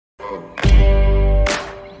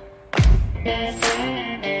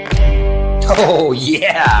Oh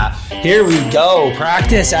yeah, here we go.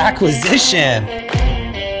 Practice acquisition.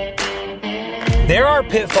 There are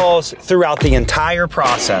pitfalls throughout the entire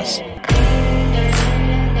process.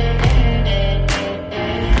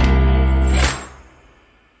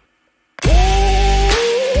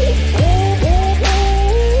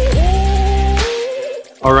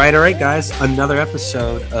 All right, guys. Another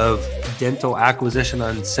episode of Dental Acquisition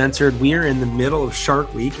Uncensored. We are in the middle of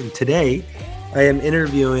Shark Week, and today I am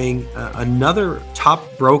interviewing another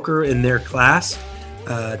top broker in their class,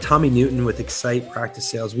 Tommy Newton with XITE Practice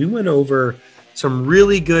Sales. We went over some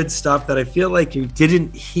really good stuff that I feel like you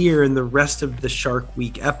didn't hear in the rest of the Shark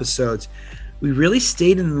Week episodes. We really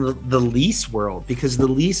stayed in the lease world because the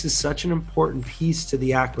lease is such an important piece to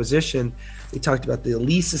the acquisition. We talked about the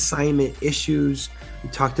lease assignment issues. We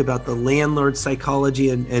talked about the landlord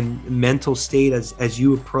psychology and mental state as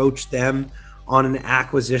you approach them on an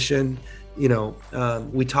acquisition.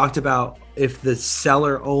 We talked about if the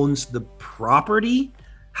seller owns the property,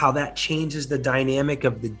 how that changes the dynamic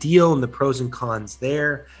of the deal and the pros and cons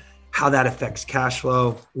there, how that affects cash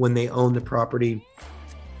flow when they own the property.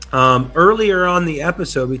 Earlier on the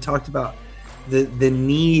episode, we talked about the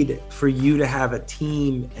need for you to have a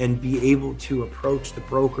team and be able to approach the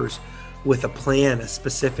brokers with a plan, a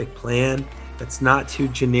specific plan that's not too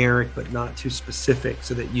generic but not too specific,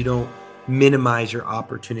 so that you don't minimize your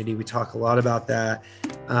opportunity. We talk a lot about that.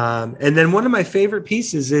 And then one of my favorite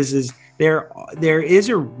pieces is there is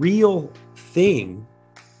a real thing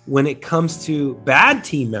when it comes to bad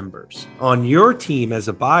team members on your team as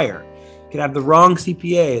a buyer. You could have the wrong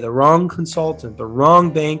CPA, the wrong consultant, the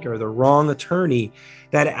wrong banker, the wrong attorney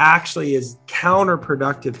that actually is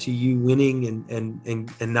counterproductive to you winning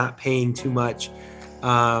and not paying too much.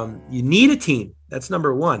 You need a team. That's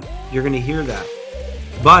number one. You're going to hear that.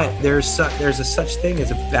 But there's a such thing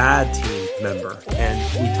as a bad team member, and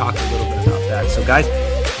we talk a little bit about that. So guys,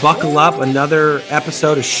 buckle up. Another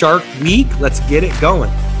episode of Shark Week. Let's get it going.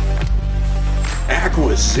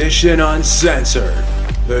 Acquisition Uncensored.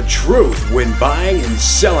 The truth when buying and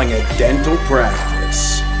selling a dental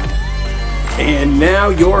practice. And now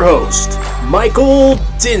your host, Michael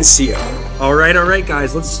Dincio. All right,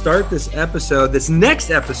 guys. Let's start this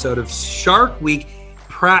next episode of Shark Week.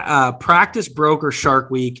 Practice Broker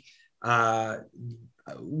Shark Week.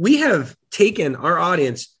 We have taken our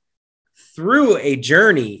audience through a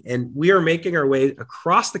journey, and we are making our way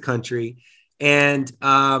across the country. And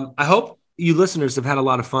I hope you listeners have had a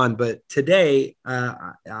lot of fun. But today,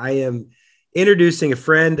 I am introducing a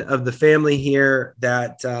friend of the family here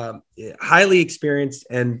that highly experienced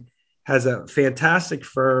and has a fantastic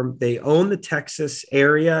firm. They own the Texas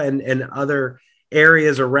area and other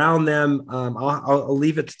areas around them. I'll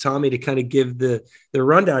leave it to Tommy to kind of give the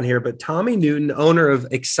rundown here, but Tommy Newton, owner of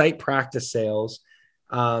XITE Practice Sales.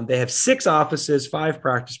 They have 6 offices, 5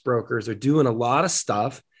 practice brokers. They're doing a lot of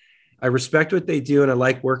stuff. I respect what they do and I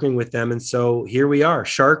like working with them. And so here we are,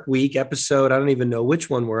 Shark Week episode. I don't even know which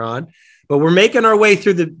one we're on, but we're making our way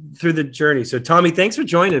through the journey. So Tommy, thanks for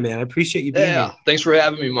joining, man. I appreciate you being here. Thanks for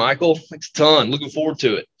having me, Michael. Thanks a ton. Looking forward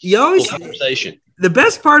to it. You always conversation. The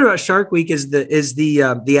best part about Shark Week is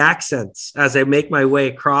the accents as I make my way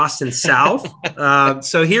across and south.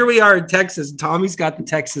 So here we are in Texas. Tommy's got the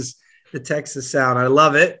Texas sound. I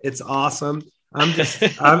love it. It's awesome. I'm just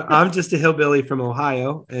a hillbilly from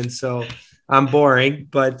Ohio, and so I'm boring.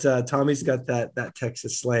 But Tommy's got that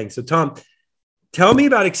Texas slang. So Tom, tell me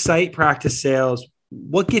about XITE Practice Sales.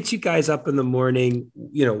 What gets you guys up in the morning?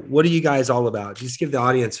 What are you guys all about? Just give the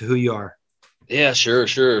audience who you are. Yeah, sure.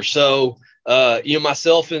 So,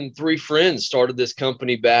 myself and 3 friends started this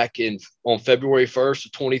company back on February 1st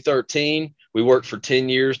of 2013. We worked for 10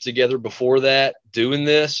 years together before that doing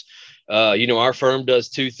this. Our firm does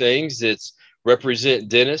 2 things. It's represent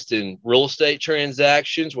dentists in real estate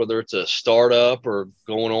transactions, whether it's a startup or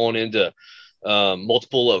going on into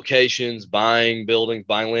multiple locations, buying buildings,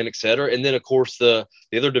 buying land, et cetera. And then, of course, the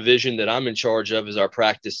other division that I'm in charge of is our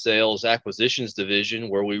practice sales acquisitions division,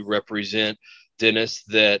 where we represent dentists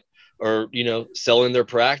that are, selling their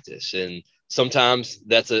practice. And sometimes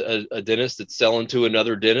that's a dentist that's selling to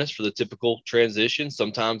another dentist for the typical transition.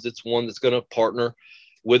 Sometimes it's one that's going to partner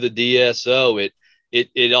with a DSO.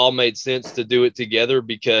 It all made sense to do it together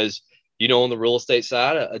because, on the real estate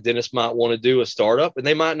side, a dentist might want to do a startup and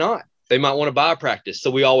they might not. They might want to buy a practice. So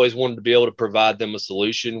we always wanted to be able to provide them a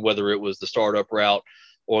solution, whether it was the startup route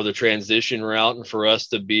or the transition route. And for us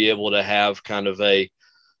to be able to have kind of a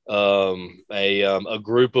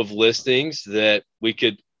group of listings that we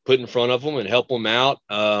could put in front of them and help them out.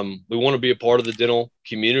 We want to be a part of the dental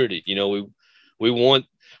community. We want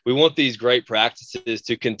we want these great practices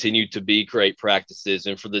to continue to be great practices,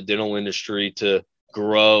 and for the dental industry to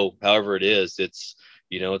grow however it is. It's,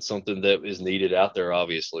 it's something that is needed out there,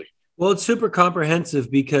 obviously. Well, it's super comprehensive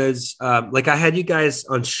because like I had you guys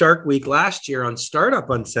on Shark Week last year on Startup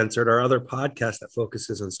Uncensored, our other podcast that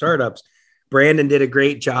focuses on startups. Brandon did a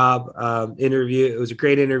great job interview. It was a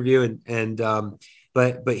great interview.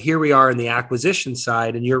 But here we are in the acquisition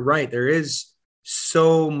side, and you're right. There is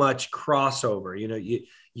so much crossover.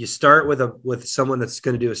 You start with someone that's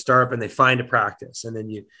going to do a startup and they find a practice, and then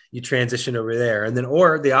you transition over there, and then,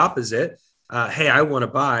 or the opposite. Hey, I want to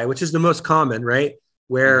buy, which is the most common, right?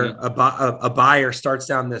 Where a buyer starts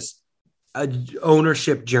down this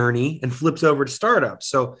ownership journey and flips over to startups.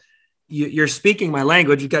 So you're speaking my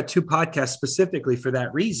language. You've got 2 podcasts specifically for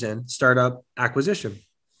that reason, startup acquisition.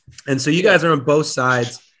 And so you guys are on both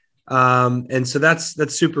sides. And so that's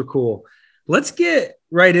super cool. Let's get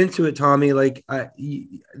right into it, Tommy. Like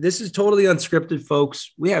this is totally unscripted,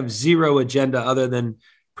 folks. We have zero agenda other than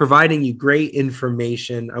providing you great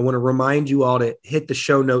information. I want to remind you all to hit the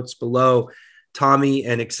show notes below. Tommy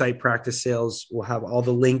and XITE Practice Sales will have all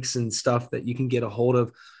the links and stuff that you can get a hold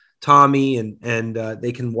of Tommy, and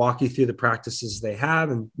they can walk you through the practices they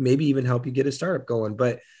have and maybe even help you get a startup going.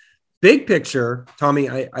 But big picture, Tommy,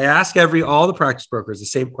 I ask all the practice brokers the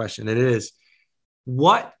same question, and it is,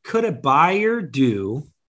 what could a buyer do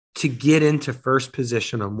to get into first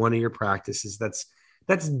position on one of your practices that's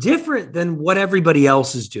different than what everybody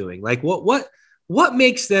else is doing? Like what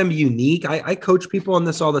makes them unique? I coach people on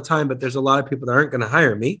this all the time, but there's a lot of people that aren't going to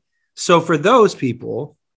hire me. So for those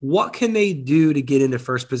people, what can they do to get into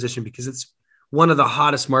first position? Because it's one of the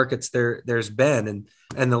hottest markets there's been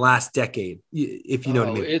in the last decade, if you know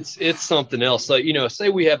what I mean. It's something else. Like, say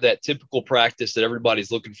we have that typical practice that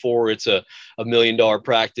everybody's looking for. It's a $1 million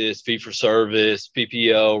practice, fee for service,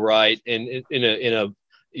 PPO, right? And in a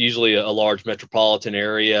usually a large metropolitan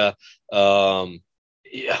area.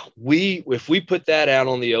 If we put that out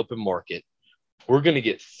on the open market, we're going to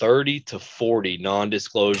get 30 to 40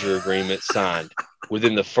 non-disclosure agreements signed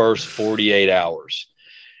within the first 48 hours.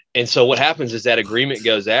 And so what happens is that agreement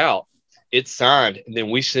goes out, it's signed, and then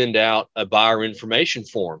we send out a buyer information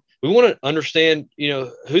form. We want to understand,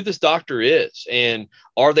 who this doctor is, and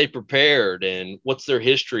are they prepared, and what's their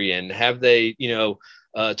history, and have they,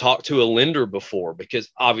 talked to a lender before, because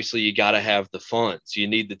obviously you got to have the funds. You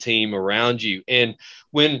need the team around you. And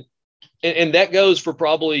and that goes for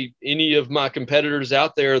probably any of my competitors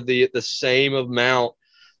out there. The same amount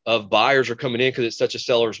of buyers are coming in because it's such a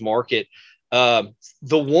seller's market. So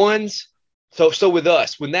with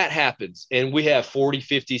us, when that happens and we have 40,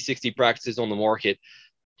 50, 60 practices on the market,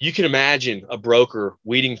 you can imagine a broker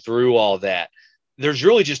weeding through all that. There's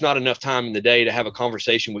really just not enough time in the day to have a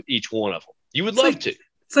conversation with each one of them. You would love to.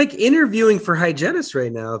 It's like interviewing for hygienists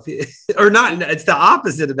right now, or not. It's the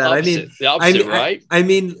opposite of that. The opposite, right? I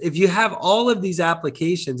mean, if you have all of these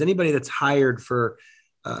applications, anybody that's hired for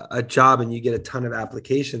a job and you get a ton of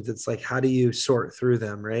applications, it's like, how do you sort through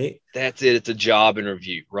them, right? That's it. It's a job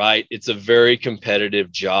interview, right? It's a very competitive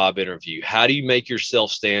job interview. How do you make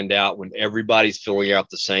yourself stand out when everybody's filling out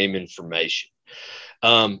the same information?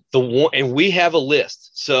 And we have a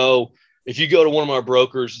list. So if you go to one of my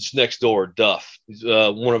brokers, it's next door, Duff,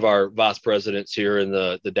 one of our vice presidents here in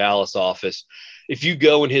the Dallas office. If you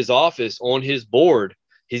go in his office, on his board,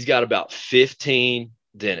 he's got about 15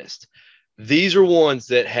 dentists. These are ones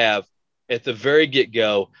that have, at the very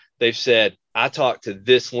get-go, they've said, I talked to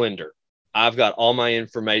this lender. I've got all my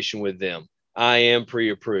information with them. I am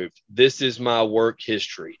pre-approved. This is my work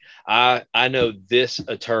history. I know this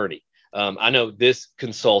attorney. I know this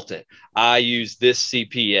consultant. I use this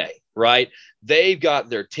CPA, right? They've got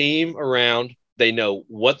their team around. They know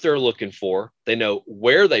what they're looking for. They know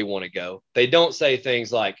where they want to go. They don't say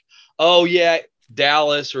things like, oh, yeah,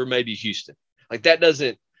 Dallas or maybe Houston. Like that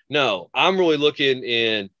doesn't. No, I'm really looking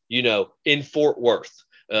in Fort Worth,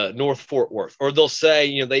 North Fort Worth, or they'll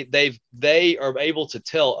say, they are able to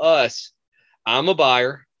tell us, I'm a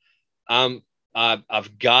buyer.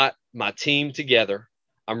 I've got my team together.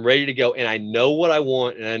 I'm ready to go, and I know what I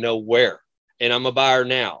want, and I know where, and I'm a buyer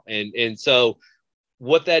now. And so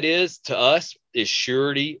what that is to us is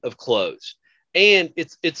surety of close. And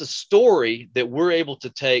it's a story that we're able to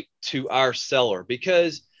take to our seller,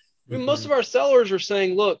 because most of our sellers are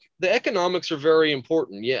saying, look, the economics are very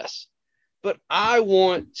important. Yes, but I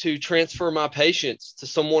want to transfer my patients to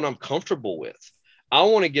someone I'm comfortable with. I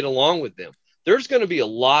want to get along with them. There's going to be a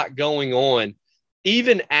lot going on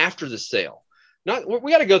even after the sale.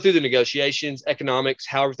 We got to go through the negotiations, economics,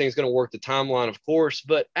 how everything's going to work, the timeline, of course.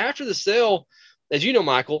 But after the sale, as you know,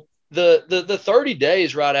 Michael, the 30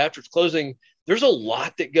 days right after it's closing, there's a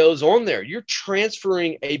lot that goes on there. You're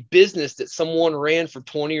transferring a business that someone ran for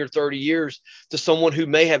 20 or 30 years to someone who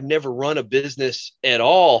may have never run a business at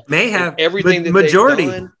all. May have everything that majority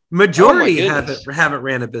they've done. Majority haven't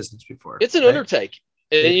ran a business before. It's an undertaking.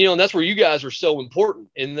 And, and that's where you guys are so important,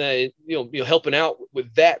 and helping out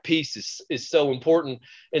with that piece is so important.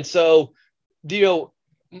 And so,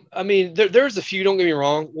 I mean, there's a few, don't get me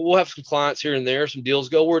wrong. We'll have some clients here and there, some deals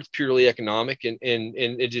go where it's purely economic and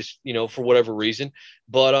it just, for whatever reason.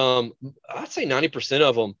 But I'd say 90%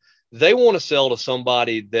 of them, they want to sell to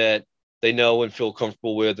somebody that they know and feel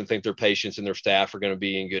comfortable with and think their patients and their staff are going to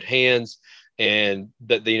be in good hands. And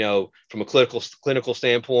that, from a clinical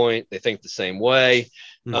standpoint, they think the same way.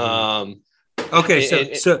 Mm-hmm.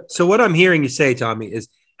 Okay. So what I'm hearing you say, Tommy, is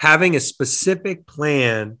having a specific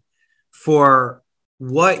plan for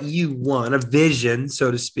what you want, a vision,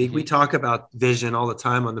 so to speak. Mm-hmm. We talk about vision all the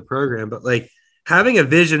time on the program, but like having a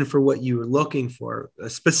vision for what you were looking for, a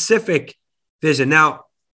specific vision. Now,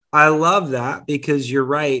 I love that because you're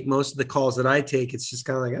right. Most of the calls that I take, it's just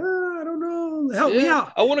kind of like, I don't know. Help me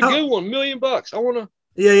out. I want a good one, $1 million. I want to.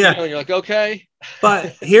 Yeah. And you're like, okay.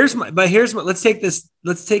 But here's my, let's take this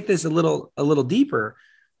a little deeper.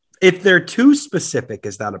 If they're too specific,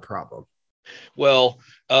 is that a problem? Well,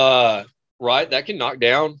 right. That can knock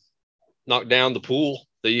down the pool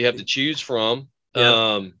that you have to choose from.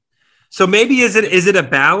 Yeah. So maybe is it a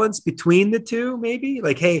balance between the two? Maybe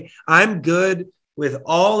like, hey, I'm good with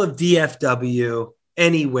all of DFW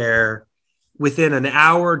anywhere within an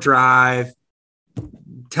hour drive.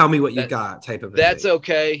 Tell me what you got type of that's thing.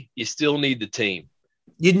 Okay. You still need the team.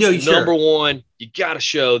 Number one, you got to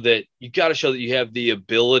show that you have the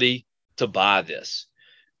ability to buy this.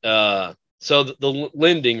 So the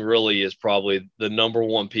lending really is probably the number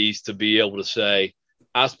one piece to be able to say,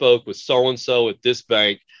 I spoke with so-and-so at this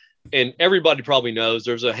bank, and everybody probably knows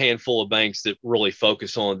there's a handful of banks that really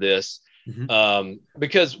focus on this. Mm-hmm.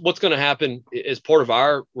 Because what's going to happen as part of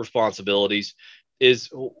our responsibilities is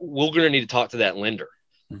we're going to need to talk to that lender.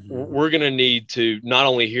 Mm-hmm. We're going to need to not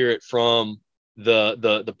only hear it from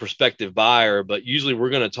the prospective buyer, but usually we're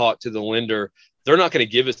going to talk to the lender. They're not going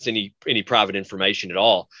to give us any private information at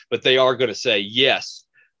all, but they are going to say, yes,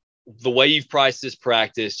 the way you've priced this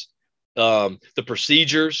practice, the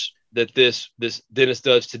procedures that this dentist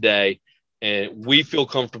does today, and we feel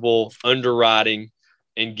comfortable underwriting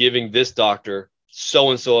and giving this doctor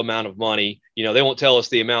so-and-so amount of money. They won't tell us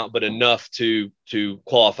the amount, but enough to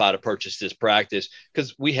qualify to purchase this practice,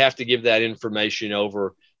 because we have to give that information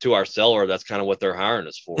over to our seller. That's kind of what they're hiring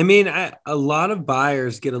us for. I mean, a lot of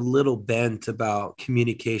buyers get a little bent about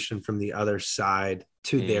communication from the other side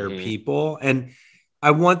to mm-hmm. their people. And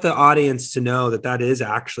I want the audience to know that is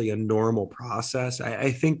actually a normal process.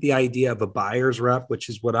 I think the idea of a buyer's rep, which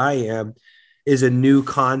is what I am, is a new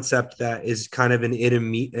concept that is kind of what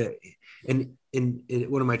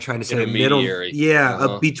am I trying to say? Intermediary.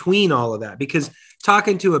 Between all of that, because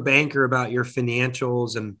talking to a banker about your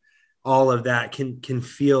financials and all of that can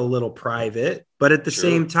feel a little private, but at the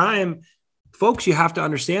same time, folks, you have to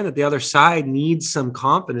understand that the other side needs some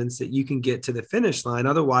confidence that you can get to the finish line.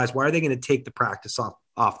 Otherwise, why are they going to take the practice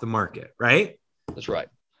off the market? Right. That's right.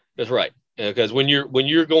 Because when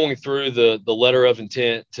you're going through the letter of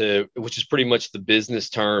intent which is pretty much the business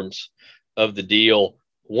terms of the deal,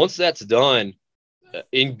 once that's done,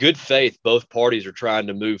 in good faith, both parties are trying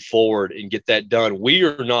to move forward and get that done. We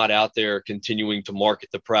are not out there continuing to market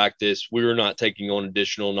the practice. We are not taking on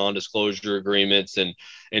additional non-disclosure agreements and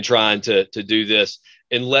trying to do this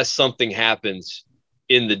unless something happens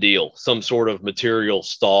in the deal, some sort of material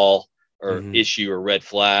stall or mm-hmm. issue or red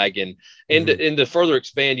flag. And to further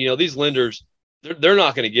expand, these lenders, they're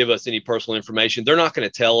not going to give us any personal information. They're not going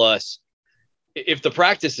to tell us if the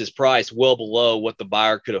practice is priced well below what the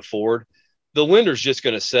buyer could afford. The lender's just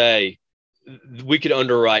going to say, we could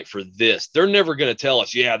underwrite for this. They're never going to tell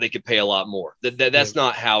us, they could pay a lot more. That's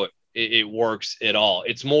not how it works at all.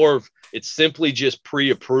 It's simply just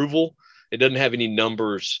pre-approval. It doesn't have any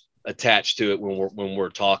numbers attached to it when we're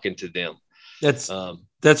talking to them.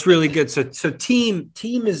 That's really good. So team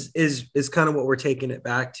is kind of what we're taking it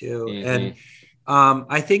back to. Mm-hmm. And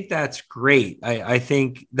I think that's great. I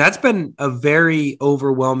think that's been a very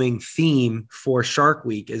overwhelming theme for Shark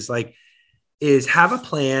Week is have a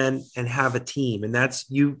plan and have a team. And that's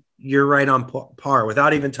you're right on par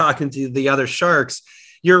without even talking to the other sharks.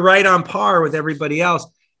 You're right on par with everybody else.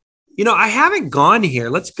 I haven't gone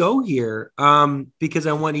here. Let's go here because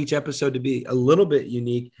I want each episode to be a little bit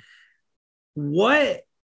unique. What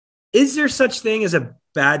is there such thing as a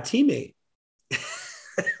bad teammate?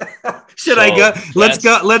 Should I go? Let's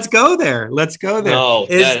go there. No,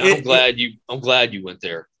 I'm glad you went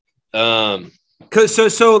there.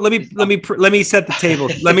 So let me set the table.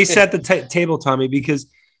 Let me set the table, Tommy,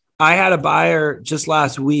 because I had a buyer just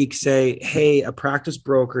last week say, "Hey, a practice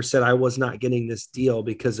broker said I was not getting this deal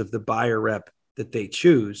because of the buyer rep that they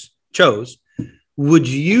chose. Would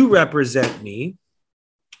you represent me?"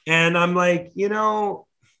 And I'm like,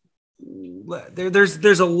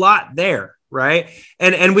 there's a lot there, right?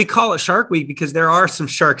 And we call it Shark Week because there are some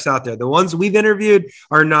sharks out there. The ones we've interviewed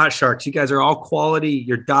are not sharks. You guys are all quality.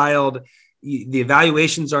 You're dialed. The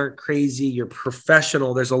evaluations aren't crazy. You're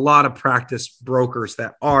professional. There's a lot of practice brokers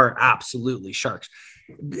that are absolutely sharks,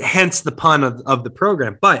 hence the pun of the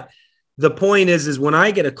program. But the point is when I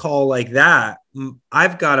get a call like that,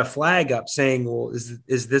 I've got a flag up saying, well,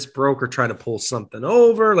 is this broker trying to pull something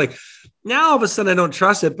over? Like now all of a sudden I don't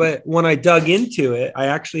trust it. But when I dug into it, I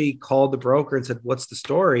actually called the broker and said, what's the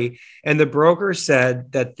story? And the broker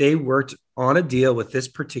said that they worked on a deal with this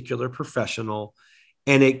particular professional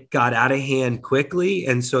and it got out of hand quickly.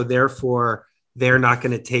 And so therefore they're not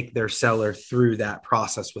going to take their seller through that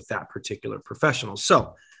process with that particular professional.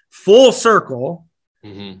 So full circle,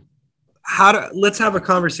 let's have a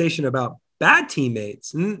conversation about bad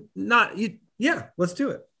teammates and let's do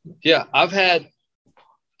it. Yeah. I've had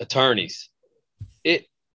attorneys.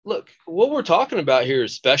 Look, what we're talking about here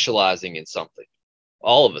is specializing in something.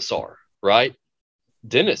 All of us are, right?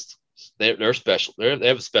 Dentists, they're special. They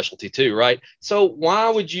have a specialty too, right? So why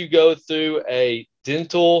would you go through a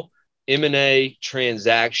dental M&A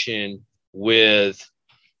transaction with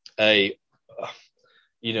an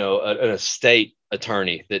estate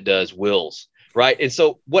attorney that does wills, right? And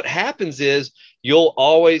so what happens is you'll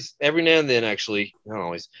always, every now and then, actually, not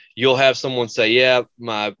always, you'll have someone say, yeah,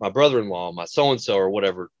 my brother-in-law, my so-and-so or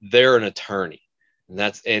whatever, they're an attorney. And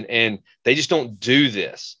and they just don't do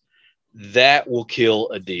this. That will kill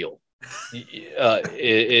a deal.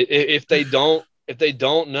 If they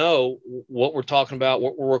don't know what we're talking about,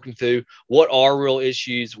 what we're working through, what are real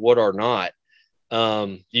issues, what are not.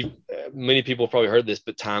 Many people have probably heard this,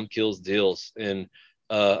 but time kills deals. And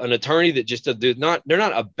an attorney that just they're not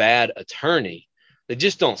a bad attorney. They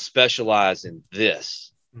just don't specialize in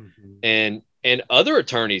this. And other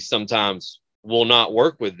attorneys sometimes will not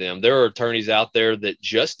work with them. There are attorneys out there that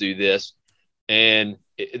just do this. And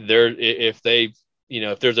if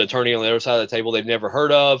there's an attorney on the other side of the table they've never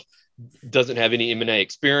heard of, doesn't have any M&A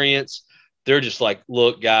experience, they're just like,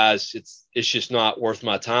 look, guys, it's just not worth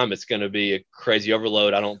my time. It's going to be a crazy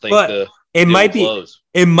overload. I don't think it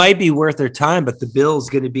might be worth their time, but the bill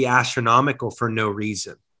is going to be astronomical for no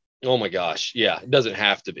reason. Oh my gosh. Yeah. It doesn't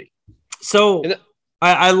have to be. So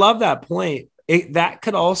I love that point. That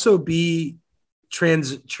could also be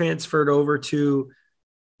transferred over to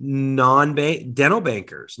non-dental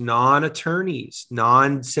bankers, non-attorneys,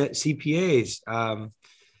 non-CPAs,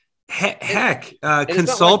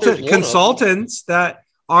 consultants that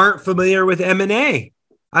aren't familiar with M&A.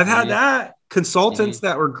 I've had that. Consultants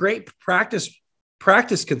that were great practice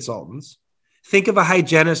consultants. Think of a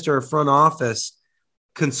hygienist or a front office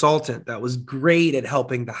consultant that was great at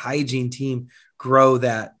helping the hygiene team grow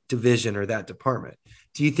that division or that department.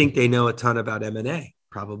 Do you think they know a ton about M&A?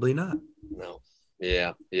 Probably not. No.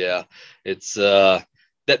 Yeah. It's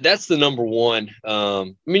that's the number one.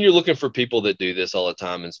 You're looking for people that do this all the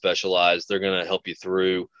time and specialize. They're going to help you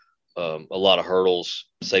through a lot of hurdles,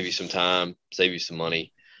 save you some time, save you some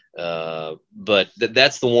money. But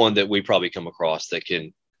that's the one that we probably come across that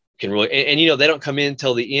can really, and they don't come in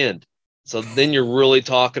till the end. So then you're really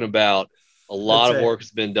talking about a lot of work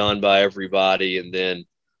has been done by everybody, and then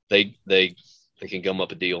they can gum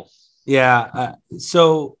up a deal. Yeah.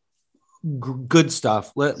 So good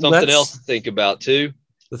stuff. Something else to think about too.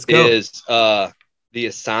 Let's go. Is the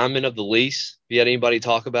assignment of the lease. If you had anybody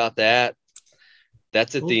talk about that,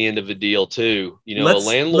 that's at the end of a deal too. A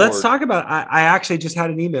landlord. Let's talk about. I actually just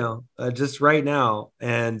had an email just right now,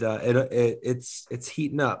 and it's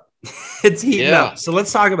heating up. It's heating up. So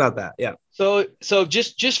let's talk about that. Yeah. So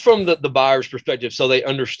just from the buyer's perspective, so they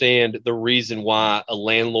understand the reason why a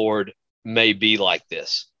landlord may be like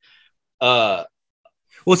this. Well,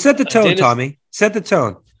 set the tone, Tommy. Set the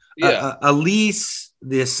tone. Yeah. A lease,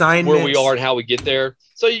 the assignment, where we are and how we get there.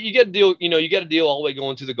 So you get a deal. You got a deal all the way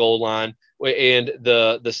going to the goal line, and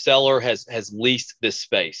the seller has leased this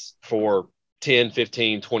space for 10,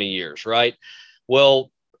 15, 20 years, right?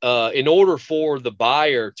 Well, in order for the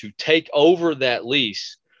buyer to take over that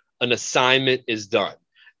lease, an assignment is done.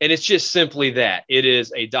 And it's just simply that. It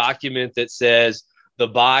is a document that says the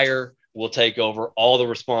buyer will take over all the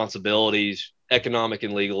responsibilities, economic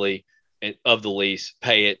and legally, of the lease,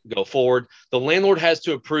 pay it, go forward. The landlord has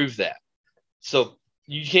to approve that. So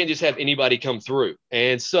you can't just have anybody come through.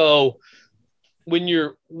 And so when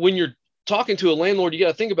you're talking to a landlord, you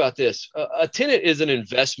got to think about this. A tenant is an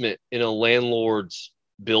investment in a landlord's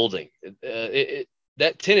building.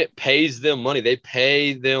 That tenant pays them money. They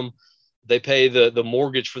pay the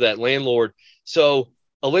mortgage for that landlord. So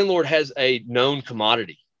a landlord has a known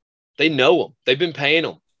commodity. They know them. They've been paying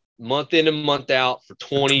them month in and month out for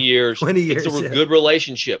 20 years. 20 years. It's a good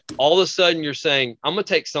relationship. All of a sudden you're saying, I'm going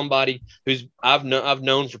to take somebody who's I've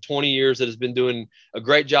known for 20 years that has been doing a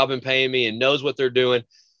great job in paying me and knows what they're doing,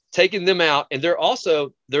 taking them out. And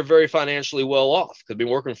they're very financially well off because they've been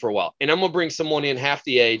working for a while. And I'm going to bring someone in half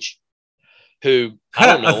the age who I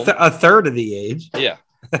don't know. A third of the age. Yeah.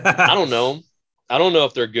 I don't know them. I don't know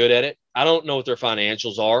if they're good at it. I don't know what their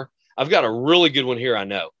financials are. I've got a really good one here, I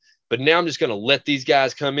know. But now I'm just going to let these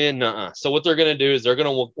guys come in. Nuh-uh. So what they're going to do is they're going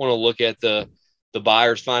to want to look at the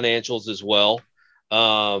buyer's financials as well. They're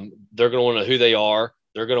going to want to know who they are.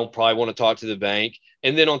 They're going to probably want to talk to the bank.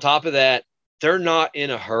 And then on top of that, they're not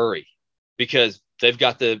in a hurry because they've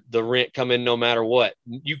got the rent come in no matter what.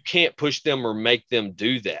 You can't push them or make them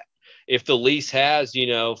do that. If the lease has,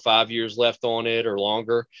 5 years left on it or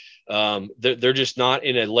longer, they're just not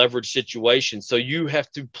in a leveraged situation. So you have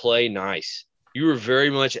to play nice. You are very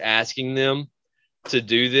much asking them to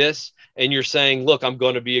do this. And you're saying, look, I'm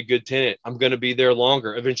going to be a good tenant. I'm going to be there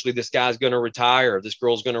longer. Eventually this guy's going to retire. This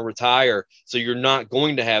girl's going to retire. So you're not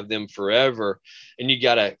going to have them forever. And you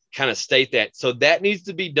got to kind of state that. So that needs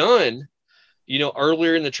to be done,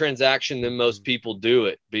 earlier in the transaction than most people do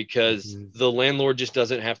it because the landlord just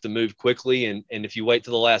doesn't have to move quickly. And if you wait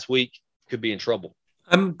till the last week, could be in trouble.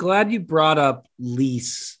 I'm glad you brought up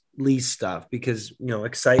lease stuff because,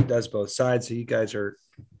 XITE does both sides. So you guys are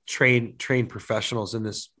trained professionals in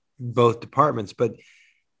this, both departments, but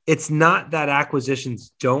it's not that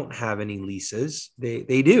acquisitions don't have any leases.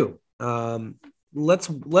 They do.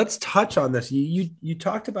 Let's touch on this. You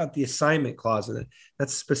talked about the assignment clause and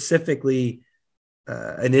that's specifically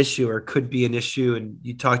an issue or could be an issue. And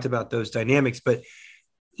you talked about those dynamics, but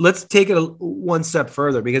let's take it one step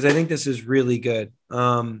further because I think this is really good.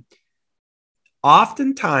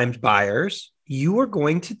 Oftentimes buyers, you are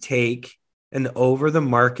going to take an over the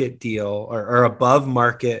market deal or above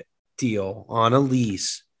market deal on a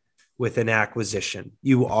lease with an acquisition.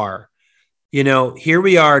 You are, here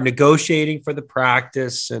we are negotiating for the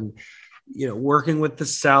practice and, working with the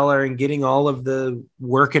seller and getting all of the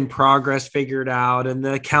work in progress figured out and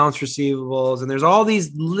the accounts receivables. And there's all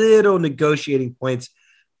these little negotiating points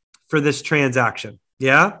for this transaction.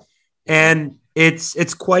 Yeah. And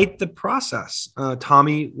it's quite the process.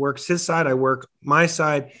 Tommy works his side. I work my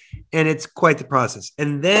side and it's quite the process.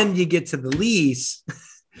 And then you get to the lease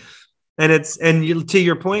and to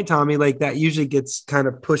your point, Tommy, like that usually gets kind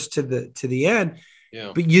of pushed to the end,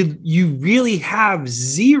 but you really have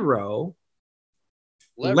zero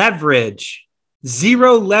leverage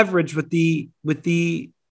with the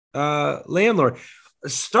landlord. A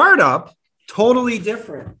startup, totally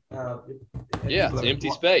different.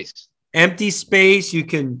 It's empty space. You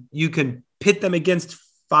can pit them against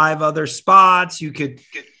 5 other spots. You could,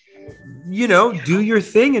 do your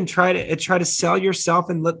thing and try to sell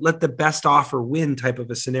yourself and let the best offer win type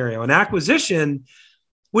of a scenario. An acquisition,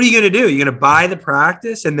 what are you going to do? You're going to buy the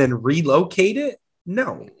practice and then relocate it?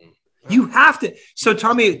 No, you have to. So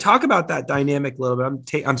Tommy, talk about that dynamic a little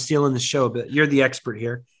bit. I'm stealing the show, but you're the expert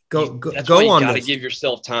here. Go on. You got to give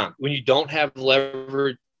yourself time. When you don't have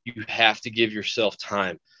leverage, you have to give yourself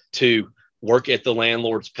time to work at the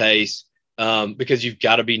landlord's pace because you've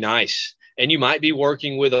got to be nice. And you might be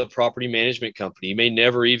working with a property management company. You may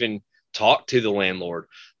never even talk to the landlord.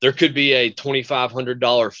 There could be a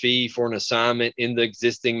 $2,500 fee for an assignment in the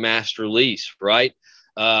existing master lease, right?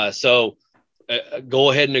 So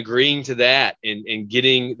go ahead and agreeing to that and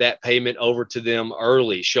getting that payment over to them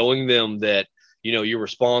early, showing them that, you're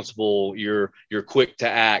responsible, you're quick to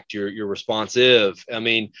act, you're responsive. I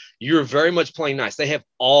mean, you're very much playing nice. They have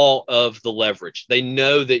all of the leverage. They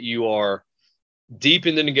know that you are deep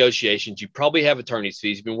in the negotiations. You probably have attorney's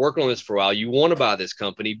fees. You've been working on this for a while. You want to buy this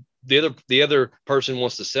company. The other person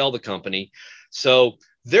wants to sell the company. So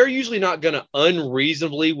they're usually not going to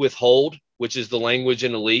unreasonably withhold, which is the language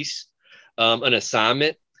in a lease, an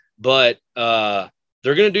assignment, but they're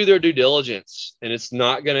going to do their due diligence and it's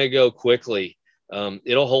not going to go quickly.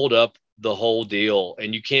 It'll hold up the whole deal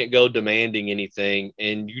and you can't go demanding anything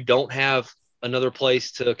and you don't have another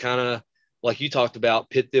place to kind of, like you talked about,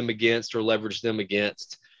 pit them against or leverage them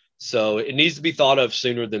against. So it needs to be thought of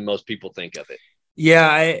sooner than most people think of it.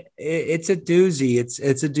 Yeah, it's a doozy. It's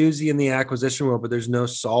a doozy in the acquisition world, but there's no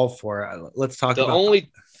solve for it. Let's talk about the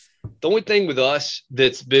only thing with us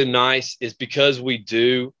that's been nice is because we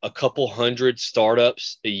do a couple hundred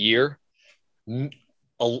startups a year.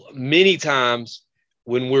 Many times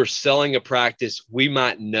when we're selling a practice, we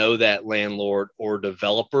might know that landlord or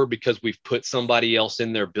developer because we've put somebody else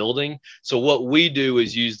in their building. So what we do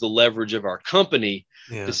is use the leverage of our company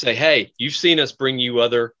to say, hey, you've seen us bring you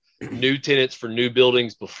other new tenants for new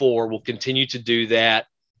buildings before. We'll continue to do that.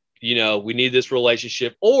 We need this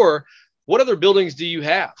relationship. Or what other buildings do you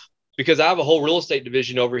have? Because I have a whole real estate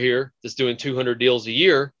division over here that's doing 200 deals a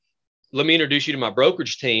year. Let me introduce you to my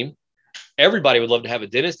brokerage team. Everybody would love to have a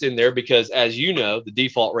dentist in there because, as you know, the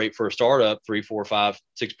default rate for a startup, 3, 4, 5,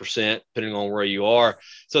 6%, depending on where you are.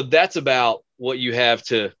 So that's about what you have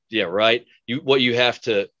to, what you have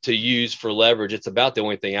to use for leverage. It's about the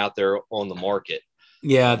only thing out there on the market.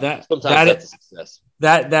 Yeah, that's a success.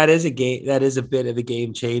 That is a game. That is a bit of a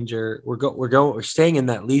game changer. We're staying in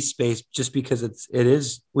that lease space just because it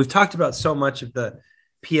is. We've talked about so much of the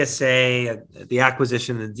PSA, the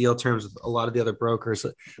acquisition and deal terms with a lot of the other brokers.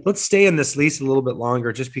 Let's stay in this lease a little bit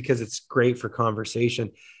longer just because it's great for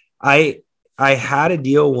conversation. I had a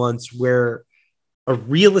deal once where a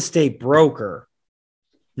real estate broker,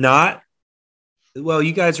 you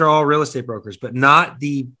guys are all real estate brokers, but not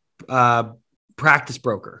the practice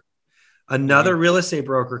broker. Another real estate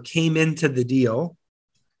broker came into the deal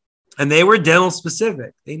and they were dental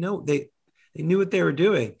specific. They knew what they were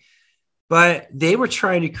doing. But they were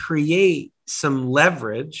trying to create some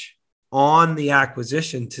leverage on the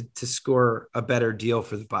acquisition to score a better deal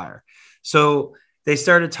for the buyer. So they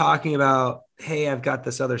started talking about, hey, I've got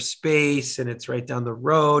this other space and it's right down the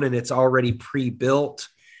road and it's already pre-built.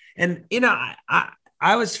 And,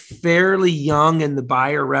 I was fairly young in the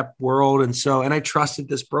buyer rep world. And I trusted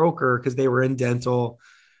this broker because they were in dental.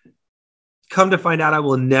 Come to find out, I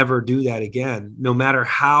will never do that again, no matter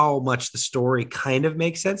how much the story kind of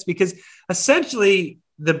makes sense, because essentially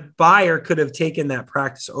the buyer could have taken that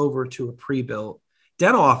practice over to a pre-built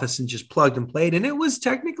dental office and just plugged and played. And it was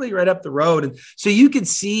technically right up the road. And so you could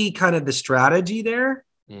see kind of the strategy there.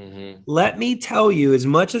 Mm-hmm. Let me tell you, as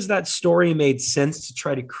much as that story made sense to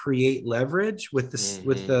try to create leverage with this,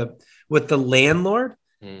 mm-hmm. with the landlord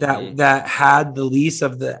mm-hmm. that had the lease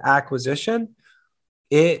of the acquisition,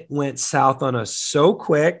 it went south on us so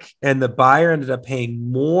quick, and the buyer ended up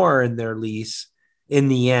paying more in their lease in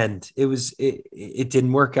the end. It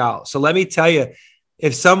didn't work out. So let me tell you,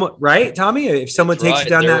 if someone, right, Tommy, if someone takes you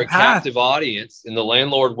down that path, captive audience, and the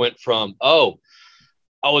landlord went from,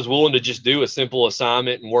 I was willing to just do a simple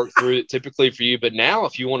assignment and work through it typically for you, but now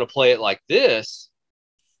if you want to play it like this,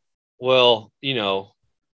 well,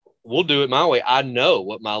 we'll do it my way. I know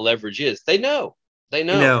what my leverage is. They know. They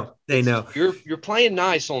know. You're playing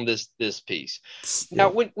nice on this piece. Now,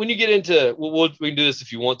 when you get into, we can do this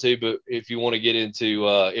if you want to, but if you want to get into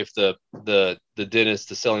if the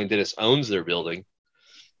selling dentist owns their building.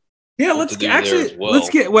 Yeah, let's get.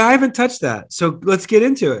 I haven't touched that, so let's get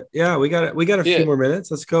into it. Yeah, we got a few more minutes.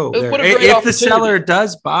 Let's go. If the seller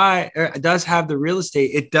does have the real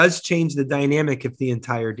estate, it does change the dynamic of the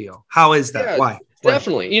entire deal. How is that? Why?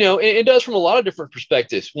 Definitely. It does from a lot of different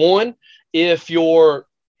perspectives. One, if you're,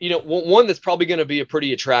 one that's probably going to be a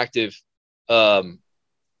pretty attractive,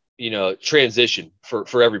 transition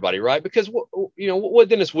for everybody, right? Because what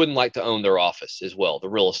dentist wouldn't like to own their office as well, the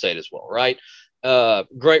real estate as well, right?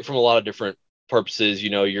 Great from a lot of different purposes.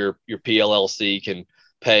 Your PLLC can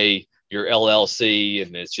pay your LLC,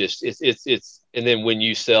 and it's and then when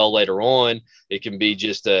you sell later on, it can be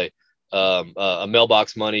just a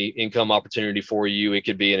mailbox money income opportunity for you. It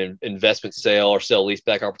could be an investment sale or sell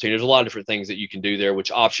leaseback opportunity. There's a lot of different things that you can do there,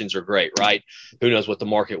 which options are great, right? Who knows what the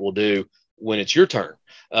market will do when it's your turn.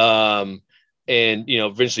 And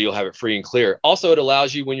eventually you'll have it free and clear. Also, it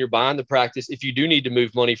allows you, when you're buying the practice, if you do need to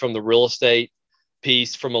move money from the real estate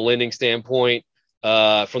piece, from a lending standpoint,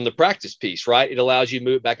 from the practice piece, right? It allows you to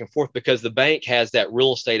move it back and forth because the bank has that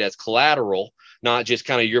real estate as collateral, not just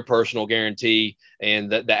kind of your personal guarantee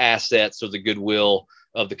and the assets or the goodwill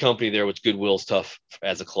of the company there, which goodwill is tough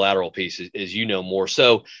as a collateral piece, as more.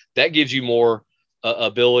 So that gives you more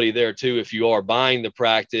ability there too, if you are buying the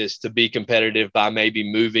practice, to be competitive by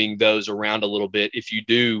maybe moving those around a little bit if you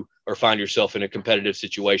do or find yourself in a competitive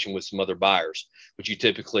situation with some other buyers, which you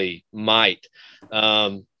typically might.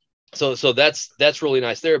 So that's really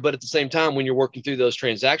nice there. But at the same time, when you're working through those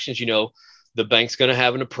transactions, the bank's going to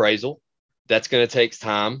have an appraisal. That's going to take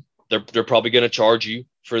time. They're probably going to charge you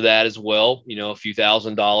for that as well, a few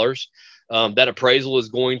 $1,000s. That appraisal is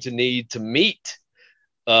going to need to meet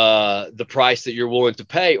the price that you're willing to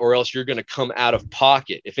pay, or else you're going to come out of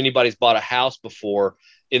pocket. If anybody's bought a house before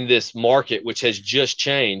in this market, which has just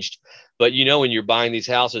changed, but when you're buying these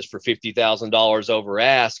houses for $50,000 over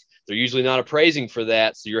ask, they're usually not appraising for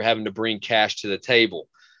that. So you're having to bring cash to the table.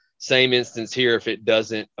 Same instance here if it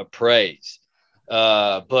doesn't appraise.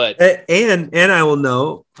 But I will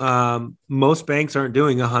note, most banks aren't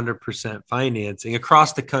doing 100% financing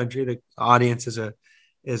across the country. The audience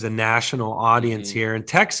is a national audience here in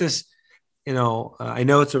Texas. I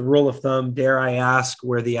know it's a rule of thumb. Dare I ask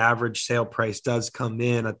where the average sale price does come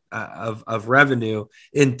in of revenue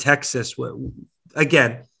in Texas?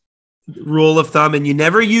 Again, rule of thumb, and you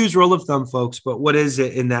never use rule of thumb, folks, but what is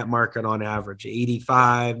it in that market on average?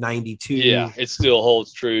 85, 92? Yeah, it still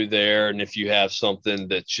holds true there. And if you have something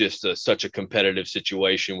that's just such a competitive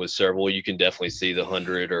situation with several, you can definitely see the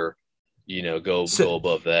 100 or, go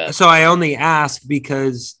above that. So I only ask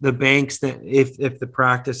because the banks that if the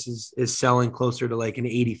practice is selling closer to like an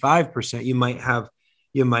 85%,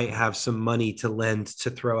 you might have some money to lend to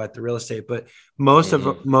throw at the real estate. But most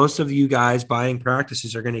of you guys buying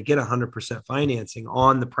practices are going to get 100% financing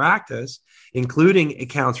on the practice, including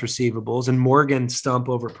accounts receivables. And Morgan Stump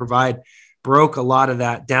over Provide broke a lot of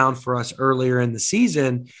that down for us earlier in the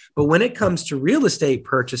season. But when it comes to real estate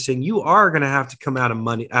purchasing, you are going to have to come out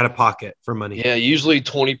of pocket for money. Yeah, usually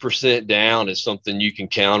 20% down is something you can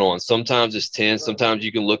count on. Sometimes it's 10. Sometimes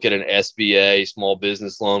you can look at an SBA, small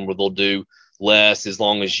business loan, where they'll do less as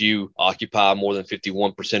long as you occupy more than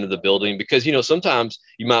 51% of the building. Because, sometimes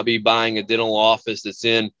you might be buying a dental office that's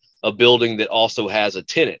in a building that also has a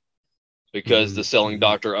tenant, because the selling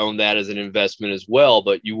doctor owned that as an investment as well.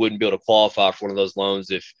 But you wouldn't be able to qualify for one of those loans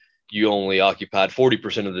if you only occupied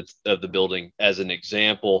 40% of the building, as an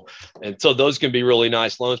example. And so those can be really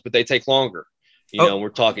nice loans, but they take longer. We're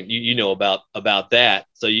talking, about that.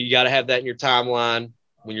 So you got to have that in your timeline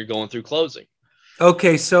when you're going through closing.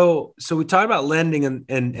 Okay, so we talked about lending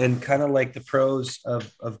and kind of like the pros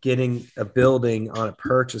of getting a building on a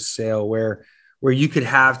purchase sale where you could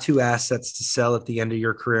have two assets to sell at the end of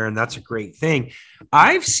your career, and that's a great thing.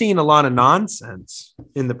 I've seen a lot of nonsense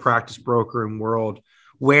in the practice brokering world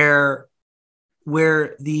where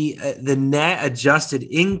the net adjusted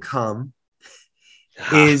income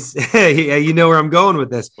is you know where I'm going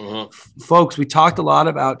with this. Folks, we talked a lot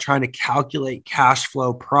about trying to calculate cash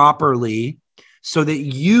flow properly so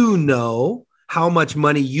that how much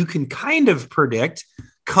money you can kind of predict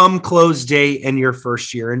come close date and your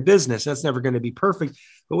first year in business. That's never going to be perfect.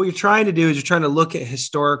 But what you're trying to do is you're trying to look at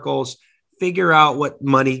historicals, figure out what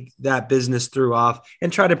money that business threw off,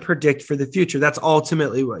 and try to predict for the future. That's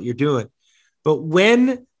ultimately what you're doing. But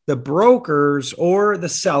when the brokers or the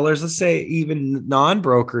sellers, let's say even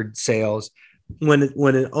non-brokered sales, when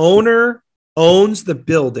an owner owns the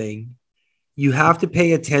building, you have to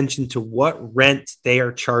pay attention to what rent they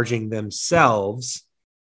are charging themselves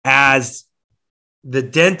as the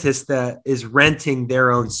dentist that is renting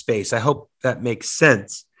their own space. I hope that makes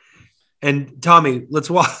sense. And Tommy, let's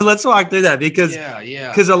walk through that because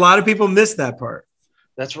a lot of people miss that part.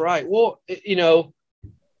 That's right. Well, and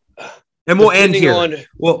we'll end here.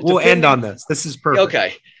 We'll end on this. This is perfect.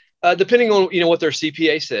 Okay. Depending on, what their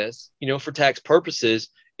CPA says, for tax purposes,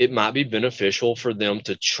 it might be beneficial for them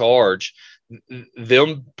to charge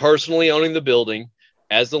them personally owning the building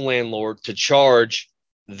as the landlord to charge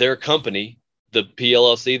their company, the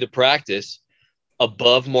PLLC, the practice,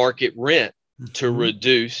 above market rent to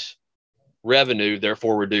reduce revenue,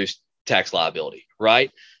 therefore reduce tax liability,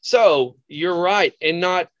 right? So you're right. And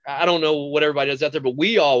I don't know what everybody does out there, but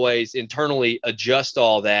we always internally adjust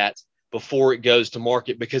all that before it goes to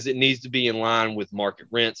market because it needs to be in line with market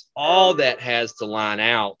rents. All that has to line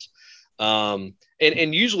out.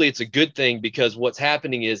 And usually it's a good thing because what's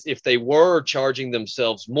happening is if they were charging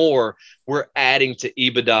themselves more, we're adding to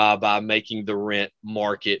EBITDA by making the rent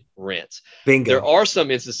market rent. Bingo. There are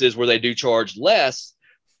some instances where they do charge less,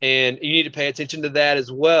 and you need to pay attention to that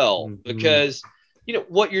as well because,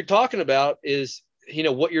 what you're talking about is,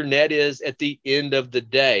 what your net is at the end of the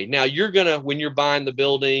day. Now when you're buying the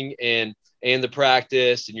building and the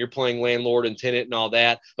practice and you're playing landlord and tenant and all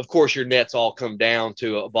that, of course, your nets all come down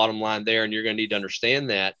to a bottom line there, and you're going to need to understand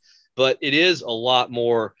that. But it is a lot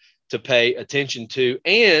more to pay attention to.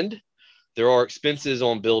 And there are expenses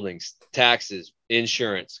on buildings, taxes,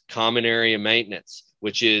 insurance, common area maintenance,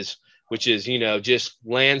 which is, just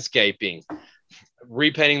landscaping,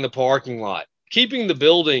 repainting the parking lot, keeping the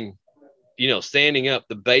building, standing up,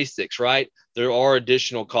 the basics, right? There are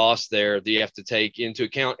additional costs there that you have to take into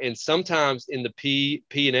account. And sometimes in the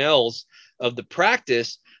P&Ls of the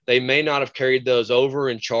practice, they may not have carried those over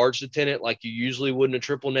and charged the tenant like you usually would in a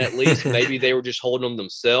triple net lease. Maybe they were just holding them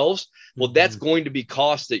themselves. Well, that's going to be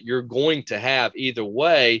costs that you're going to have either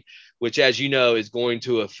way, which, as you know, is going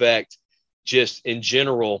to affect just in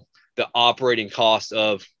general the operating costs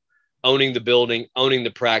of owning the building, owning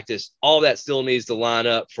the practice, all that still needs to line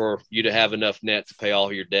up for you to have enough net to pay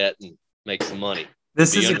all your debt and make some money.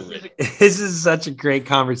 This is such a great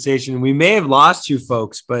conversation. We may have lost you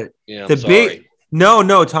folks, but yeah, I'm sorry.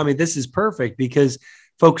 No, Tommy, this is perfect because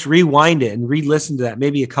folks rewind it and re-listen to that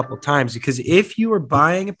maybe a couple of times, because if you are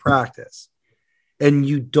buying a practice and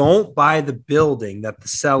you don't buy the building that the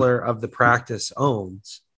seller of the practice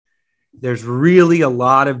owns, there's really a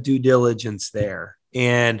lot of due diligence there.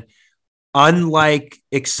 And unlike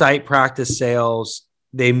XITE practice sales,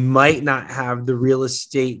 they might not have the real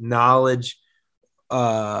estate knowledge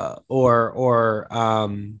or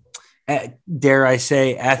dare I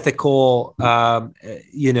say ethical,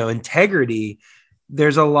 integrity.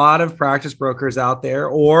 There's a lot of practice brokers out there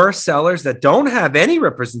or sellers that don't have any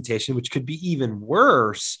representation, which could be even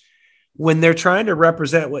worse. When they're trying to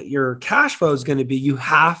represent what your cash flow is going to be, you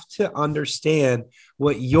have to understand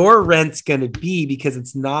what your rent's going to be, because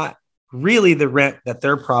it's not really the rent that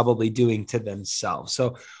they're probably doing to themselves.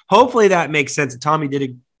 So hopefully that makes sense. Tommy did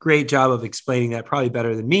a great job of explaining that, probably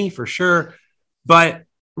better than me for sure, but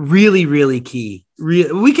really, really key.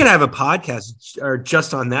 We could have a podcast or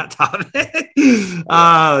just on that topic.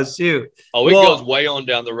 Oh, shoot. Oh, it goes way on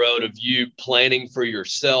down the road of you planning for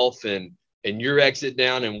yourself and your exit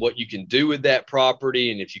down and what you can do with that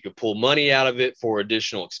property. And if you could pull money out of it for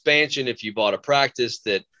additional expansion, if you bought a practice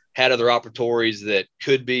that had other operatories that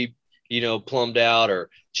could be, plumbed out or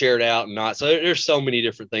chaired out and not. So there's so many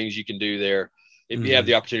different things you can do there. If you have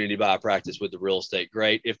the opportunity to buy a practice with the real estate,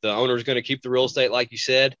 great. If the owner is going to keep the real estate, like you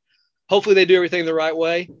said, hopefully they do everything the right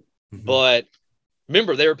way. But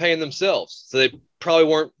remember, they were paying themselves. So they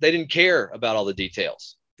probably they didn't care about all the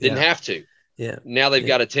details. Didn't have to. Yeah. Now they've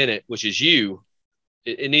got a tenant, which is you.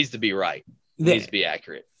 It needs to be right. It needs to be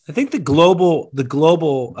accurate. I think the global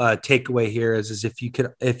takeaway here is if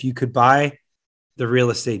you could buy the real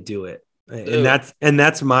estate, do it. And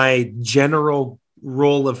that's my general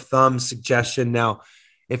rule of thumb suggestion. Now,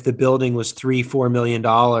 if the building was $3-4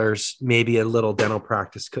 million, maybe a little dental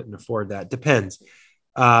practice couldn't afford that. Depends.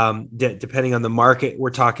 Depending on the market.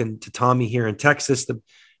 We're talking to Tommy here in Texas.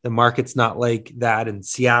 The market's not like that in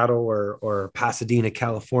Seattle or Pasadena,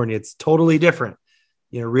 California. It's totally different.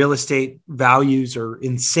 Real estate values are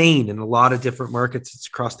insane in a lot of different markets. It's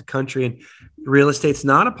across the country, and real estate's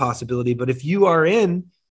not a possibility. But if you are in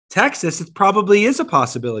Texas, it probably is a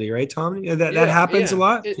possibility, right, Tommy? That happens a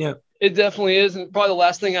lot. It definitely is. And probably the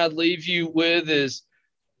last thing I'd leave you with is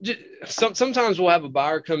sometimes we'll have a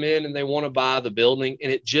buyer come in and they want to buy the building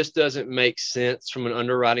and it just doesn't make sense from an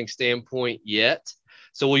underwriting standpoint yet.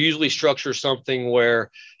 So we'll usually structure something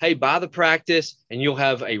where, hey, buy the practice and you'll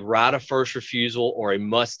have a right of first refusal or a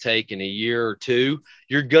must take in a year or two.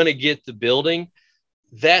 You're going to get the building.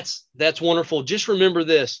 That's wonderful. Just remember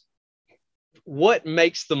this. What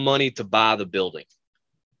makes the money to buy the building?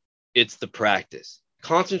 It's the practice.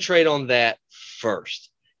 Concentrate on that first.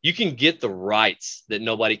 You can get the rights that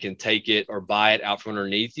nobody can take it or buy it out from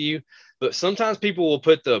underneath you. But sometimes people will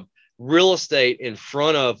put the real estate in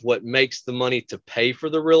front of what makes the money to pay for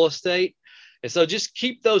the real estate. And so just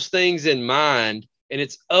keep those things in mind. And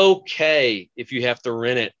it's okay if you have to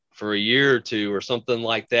rent it for a year or two or something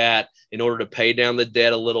like that in order to pay down the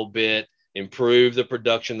debt a little bit, improve the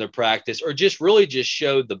production of the practice, or just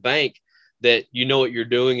show the bank that you know what you're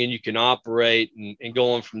doing and you can operate and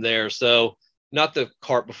go on from there. So not the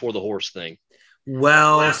cart before the horse thing.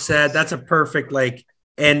 Well said. That's a perfect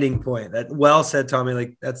ending point. That well said,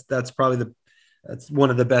 Tommy. That's probably that's one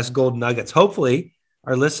of the best gold nuggets. Hopefully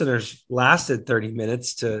our listeners lasted 30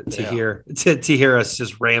 minutes to hear us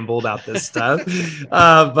just ramble about this stuff.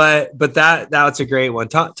 But that's a great one.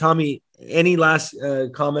 Tommy, any last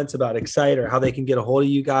comments about XITE or how they can get a hold of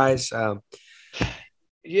you guys?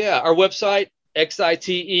 Yeah, our website,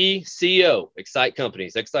 XITE.co, XITE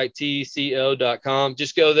Companies, XITECO.com.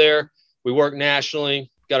 Just go there. We work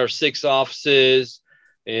nationally, got our 6 offices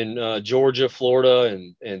in Georgia, Florida,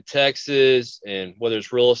 and Texas, and whether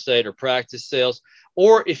it's real estate or practice sales,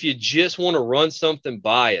 or if you just want to run something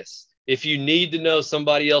by us, if you need to know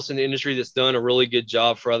somebody else in the industry that's done a really good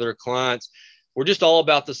job for other clients, we're just all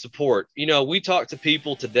about the support. We talk to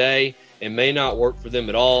people today and may not work for them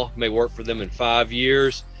at all, may work for them in 5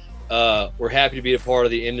 years. We're happy to be a part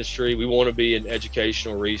of the industry. We want to be an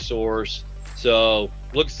educational resource. So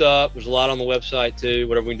look us up. There's a lot on the website too.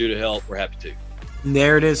 Whatever we can do to help, we're happy to. And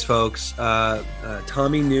there it is, folks.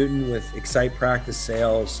 Tommy Newton with XITE Practice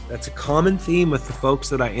Sales. That's a common theme with the folks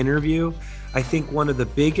that I interview. I think one of the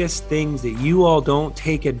biggest things that you all don't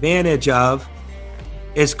take advantage of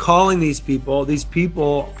is calling these people. These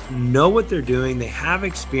people know what they're doing. They have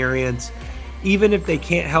experience. even if they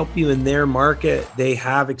can't help you in their market, they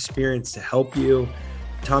have experience to help you.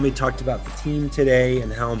 Tommy talked about the team today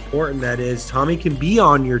and how important that is. Tommy can be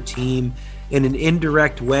on your team in an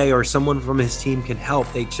indirect way, or someone from his team can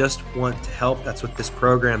help. They just want to help. That's what this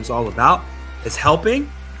program is all about, is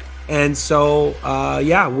helping. And so,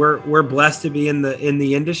 we're blessed to be in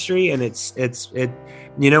the industry, and it's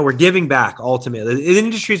we're giving back ultimately. The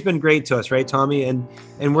industry's been great to us, right, Tommy? And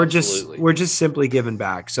we're Absolutely. just simply giving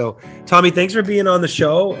back. So, Tommy, thanks for being on the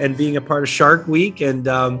show and being a part of Shark Week. And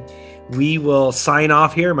we will sign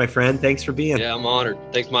off here, my friend. Thanks for being. Yeah, I'm honored.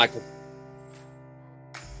 Thanks, Michael.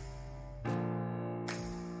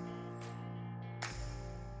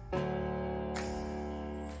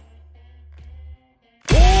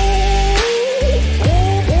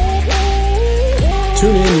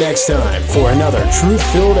 Tune in next time for another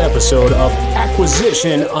truth-filled episode of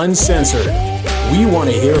Acquisition Uncensored. We want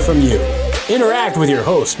to hear from you. Interact with your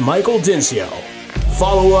host, Michael Dincio.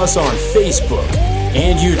 Follow us on Facebook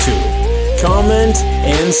and YouTube. Comment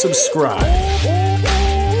and subscribe.